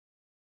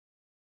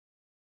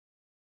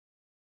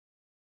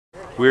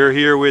We're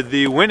here with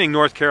the winning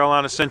North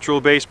Carolina Central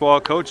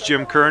baseball coach,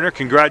 Jim Koerner.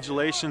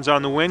 Congratulations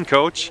on the win,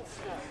 Coach.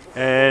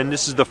 And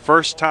this is the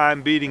first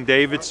time beating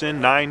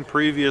Davidson, 9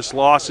 previous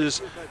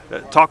losses.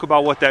 Talk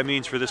about what that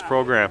means for this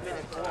program.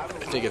 I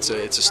think it's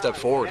a step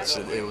forward.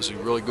 It was a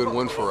really good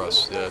win for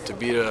us. To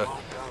beat a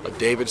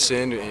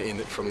Davidson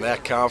from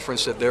that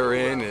conference that they're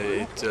in,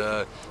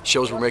 it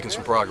shows we're making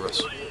some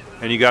progress.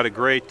 And you got a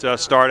great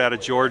start out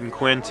of Jordan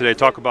Quinn today.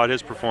 Talk about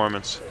his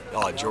performance.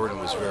 Oh, Jordan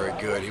was very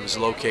good. He was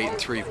locating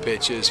 3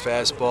 pitches,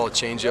 fastball,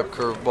 changeup,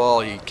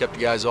 curveball. He kept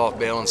the guys off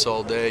balance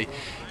all day,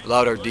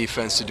 allowed our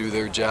defense to do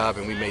their job,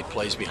 and we made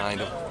plays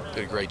behind him.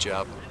 Did a great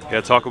job.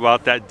 Yeah, talk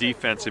about that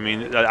defense. I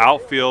mean, the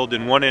outfield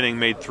in one inning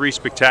made 3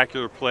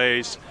 spectacular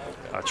plays.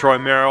 Troy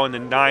Merrow in the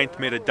 9th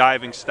made a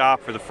diving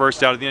stop for the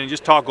first out of the inning.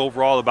 Just talk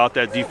overall about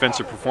that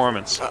defensive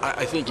performance.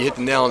 I think you hit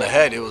the nail on the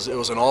head. It was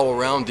an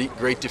all-around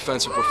great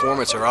defensive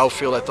performance. Our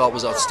outfield, I thought,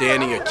 was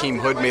outstanding. Akeem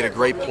Hood made a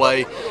great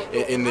play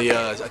in the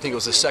I think it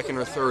was the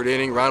 2nd or 3rd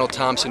inning. Ronald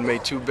Thompson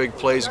made 2 big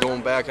plays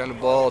going back on the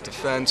ball at the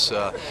fence.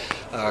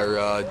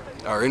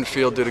 Our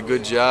infield did a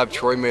good job.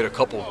 Troy made a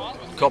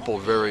couple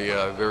very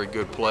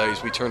good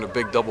plays. We turned a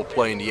big double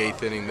play in the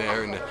 8th inning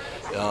there, and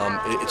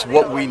it's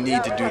what we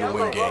need to do to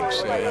win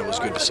games, and it was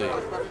good to see.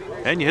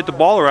 And you hit the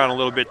ball around a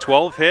little bit.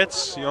 12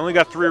 hits. You only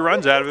got 3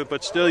 runs out of it,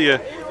 but still you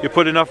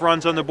put enough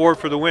runs on the board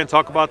for the win.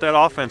 Talk about that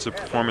offensive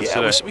performance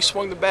today. We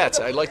swung the bats.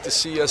 I'd like to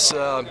see us,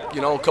 a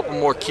couple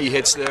more key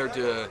hits there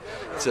to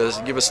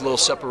give us a little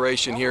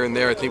separation here and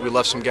there. I think we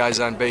left some guys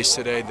on base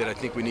today that I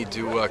think we need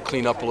to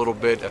clean up a little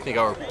bit. I think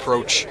our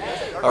approach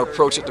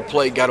at the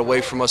plate got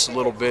away from us a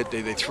little bit.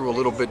 They threw a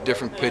little bit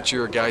different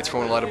pitcher, a guy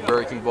throwing a lot of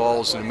breaking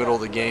balls in the middle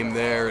of the game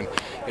there, and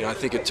I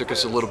think it took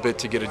us a little bit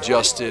to get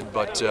adjusted.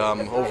 But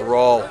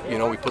overall,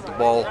 we put the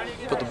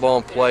ball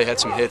in play, had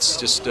some hits.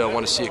 Just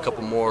want to see a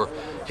couple more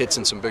hits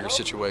in some bigger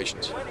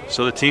situations.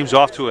 So the team's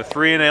off to a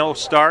 3-0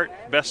 start,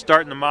 best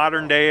start in the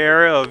modern day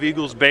era of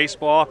Eagles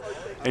baseball.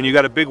 And you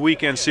got a big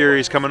weekend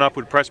series coming up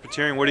with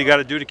Presbyterian. What do you got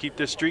to do to keep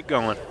this streak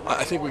going?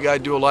 I think we got to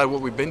do a lot of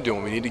what we've been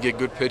doing. We need to get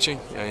good pitching,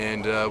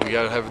 and we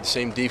got to have the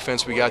same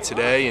defense we got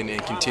today, and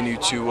continue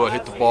to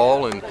hit the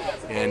ball,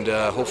 and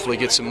hopefully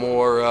get some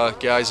more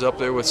guys up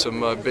there with some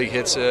big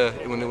hits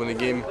when the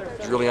game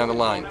is really on the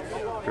line.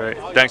 Great.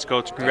 Thanks,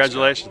 Coach.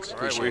 Congratulations.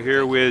 All right, we're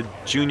here with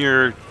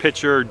junior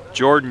pitcher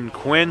Jordan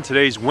Quinn,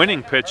 today's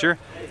winning pitcher.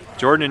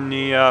 Jordan,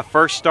 in the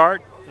first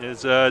start,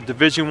 is a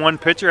Division I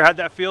pitcher. How'd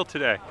that feel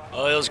today?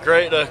 Oh, it was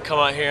great to come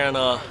out here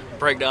and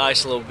break the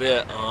ice a little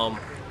bit.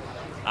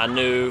 I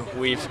knew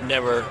we've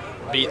never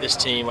beat this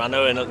team. I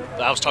know, and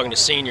I was talking to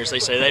seniors. They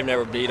say they've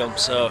never beat them,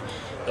 so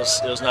it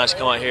was nice to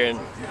come out here and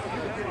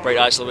break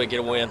the ice a little bit, get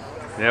a win.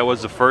 Yeah, it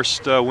was the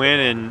first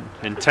win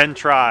in 10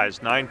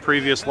 tries, 9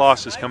 previous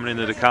losses coming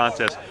into the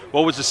contest.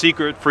 What was the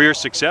secret for your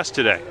success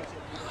today?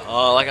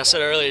 Like I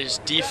said earlier, it's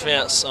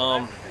defense.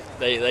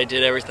 They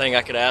did everything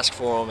I could ask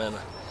for them, and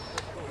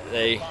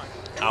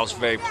I was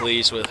very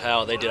pleased with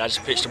how they did. I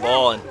just pitched the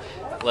ball and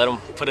let them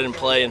put it in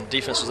play, and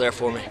defense was there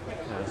for me.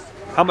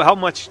 How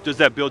much does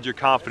that build your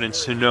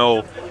confidence to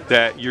know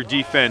that your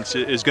defense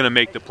is going to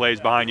make the plays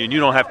behind you and you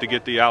don't have to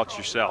get the outs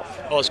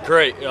yourself? Oh, it's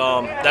great.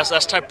 That's the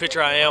type of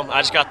pitcher I am.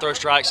 I just got to throw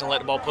strikes and let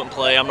the ball put in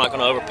play. I'm not going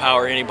to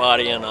overpower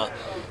anybody, and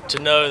to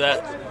know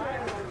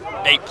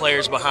that 8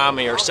 players behind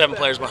me or 7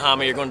 players behind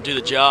me are going to do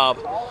the job,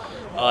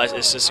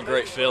 it's just a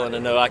great feeling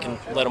to know I can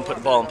let them put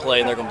the ball in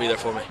play and they're going to be there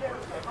for me.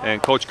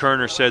 And Coach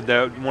Koerner said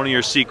that one of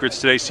your secrets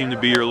today seemed to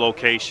be your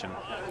location.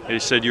 He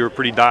said you were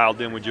pretty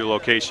dialed in with your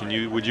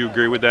location. Would you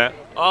agree with that?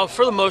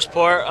 For the most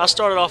part, I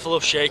started off a little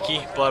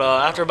shaky, but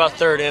after about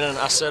 3rd inning,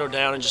 I settled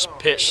down and just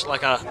pitched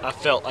like I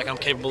felt like I'm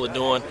capable of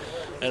doing.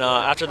 And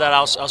after that, I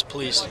was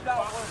pleased.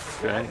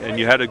 Okay. And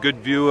you had a good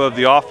view of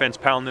the offense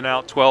pounding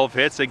out 12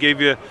 hits. They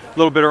gave you a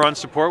little bit of run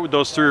support with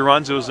those 3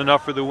 runs. It was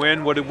enough for the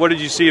win. What did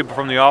you see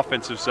from the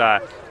offensive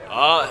side?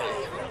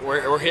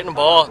 We're hitting the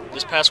ball.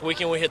 This past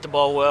weekend we hit the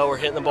ball well. We're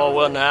hitting the ball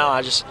well now.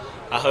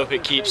 I hope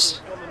it keeps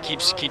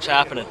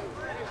happening.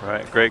 All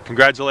right, great.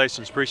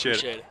 Congratulations.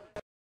 Appreciate it.